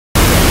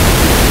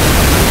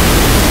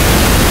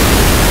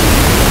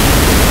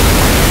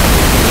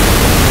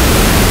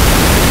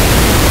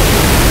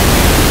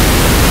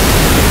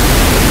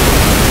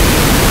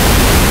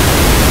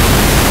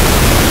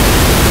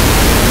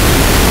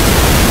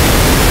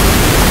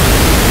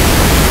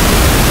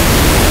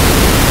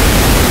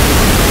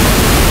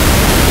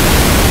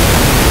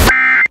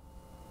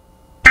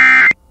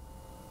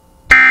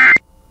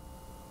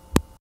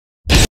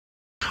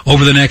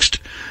over the next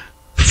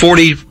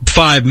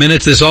 45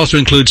 minutes. This also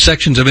includes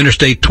sections of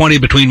Interstate 20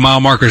 between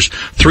mile markers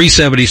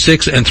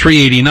 376 and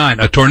 389.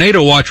 A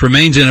tornado watch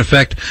remains in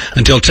effect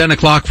until 10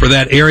 o'clock for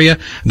that area.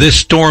 This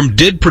storm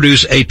did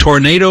produce a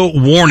tornado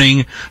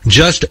warning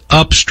just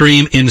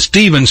upstream in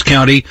Stevens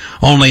County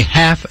only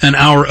half an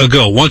hour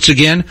ago. Once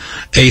again,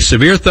 a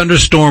severe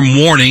thunderstorm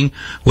warning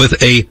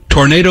with a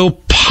tornado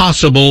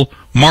possible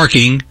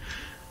marking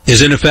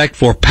is in effect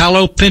for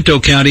Palo Pinto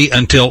County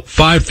until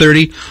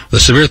 5:30. The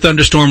severe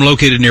thunderstorm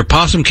located near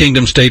Possum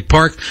Kingdom State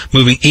Park,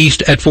 moving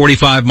east at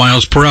 45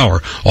 miles per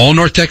hour. All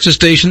North Texas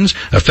stations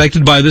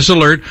affected by this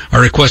alert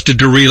are requested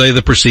to relay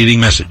the preceding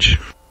message.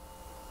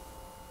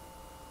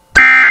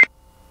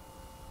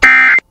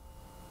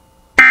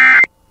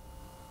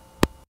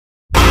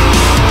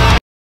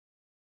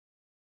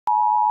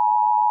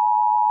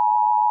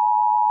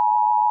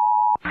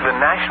 The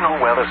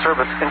National Weather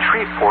Service in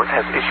Shreveport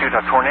has issued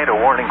a tornado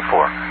warning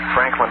for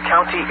Franklin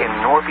County in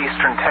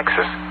northeastern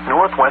Texas,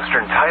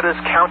 northwestern Titus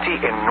County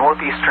in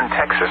northeastern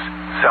Texas,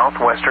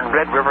 southwestern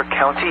Red River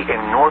County in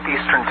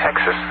northeastern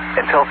Texas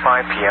until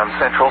 5 p.m.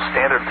 Central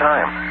Standard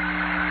Time.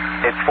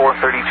 At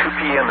 4:32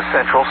 p.m.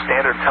 Central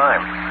Standard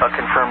Time, a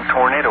confirmed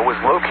tornado was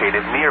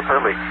located near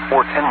Hurley,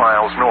 or 10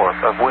 miles north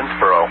of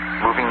Winsboro,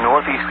 moving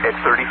northeast at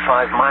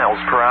 35 miles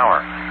per hour.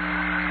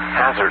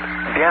 Hazard,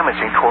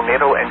 damaging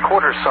tornado and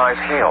quarter-size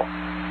hail.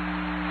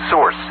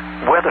 Source,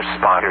 weather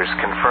spotters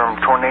confirmed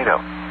tornado.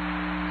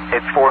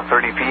 At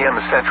 4:30 p.m.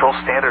 Central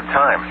Standard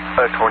Time,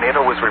 a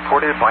tornado was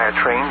reported by a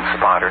trained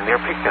spotter near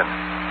Picton.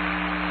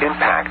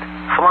 Impact,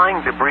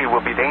 flying debris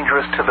will be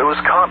dangerous to those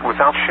caught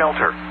without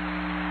shelter.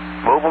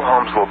 Mobile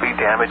homes will be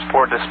damaged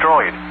or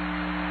destroyed.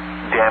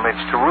 Damage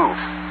to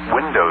roofs,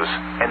 windows,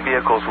 and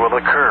vehicles will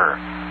occur.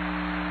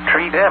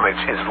 Tree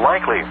damage is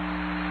likely.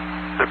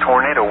 The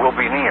tornado will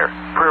be near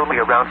Pearly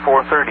around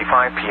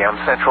 4:35 p.m.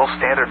 Central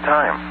Standard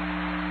Time.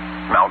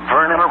 Mount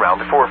Vernon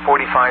around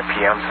 4:45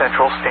 p.m.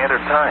 Central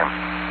Standard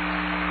Time.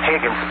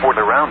 Hagensport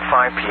around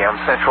 5 p.m.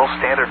 Central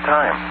Standard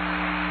Time.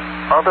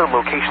 Other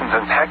locations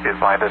impacted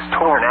by this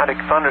tornadic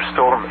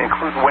thunderstorm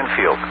include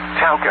Winfield,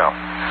 Talco,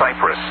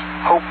 Cypress,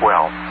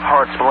 Hopewell,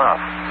 Harts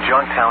Bluff,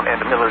 Johntown,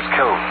 and Miller's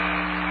Cove.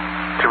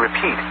 To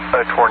repeat,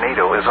 a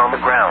tornado is on the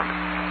ground.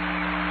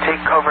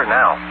 Take cover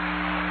now.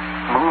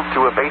 Move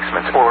to a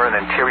basement or an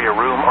interior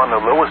room on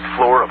the lowest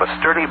floor of a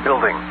sturdy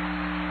building.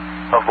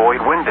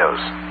 Avoid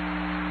windows.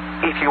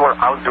 If you are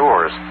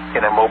outdoors,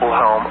 in a mobile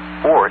home,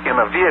 or in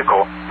a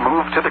vehicle,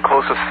 move to the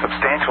closest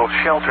substantial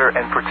shelter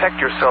and protect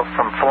yourself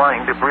from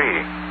flying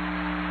debris.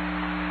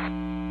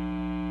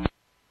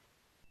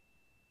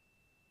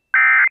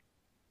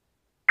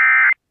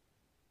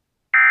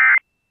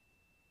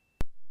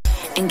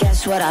 And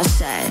guess what I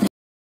said?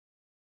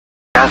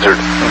 Hazard,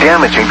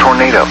 damaging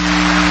tornado.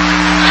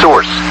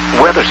 Source,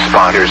 weather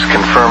spotters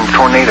confirmed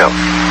tornado.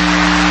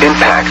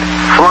 Impact,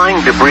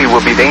 flying debris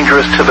will be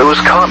dangerous to those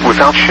caught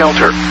without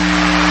shelter.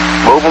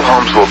 Mobile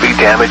homes will be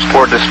damaged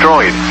or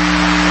destroyed.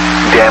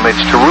 Damage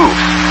to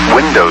roofs,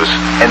 windows,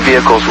 and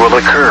vehicles will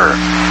occur.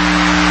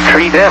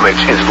 Tree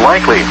damage is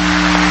likely.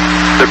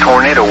 The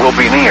tornado will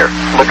be near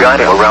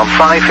Legato around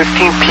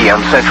 5:15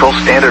 p.m. Central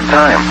Standard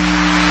Time.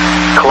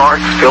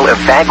 Clarksville and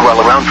Bagwell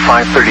around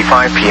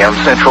 5:35 p.m.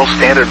 Central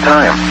Standard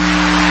Time.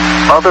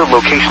 Other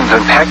locations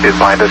impacted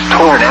by this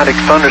tornadic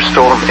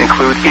thunderstorm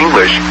include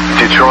English,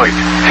 Detroit,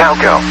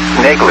 Talco,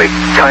 Negley,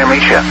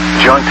 Kiamasia,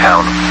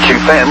 Johntown,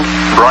 Q-Bend,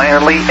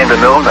 Brierley, and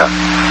Anona.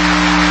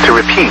 To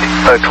repeat,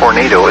 a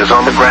tornado is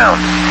on the ground.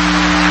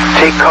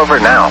 Take cover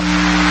now.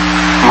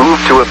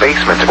 Move to a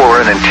basement or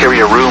an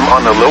interior room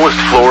on the lowest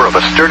floor of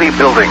a sturdy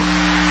building.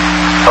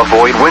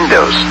 Avoid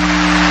windows.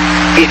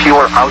 If you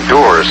are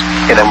outdoors,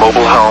 in a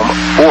mobile home,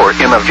 or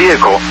in a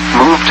vehicle,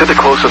 move to the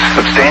closest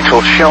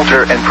substantial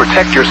shelter and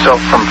protect yourself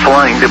from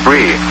flying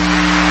debris.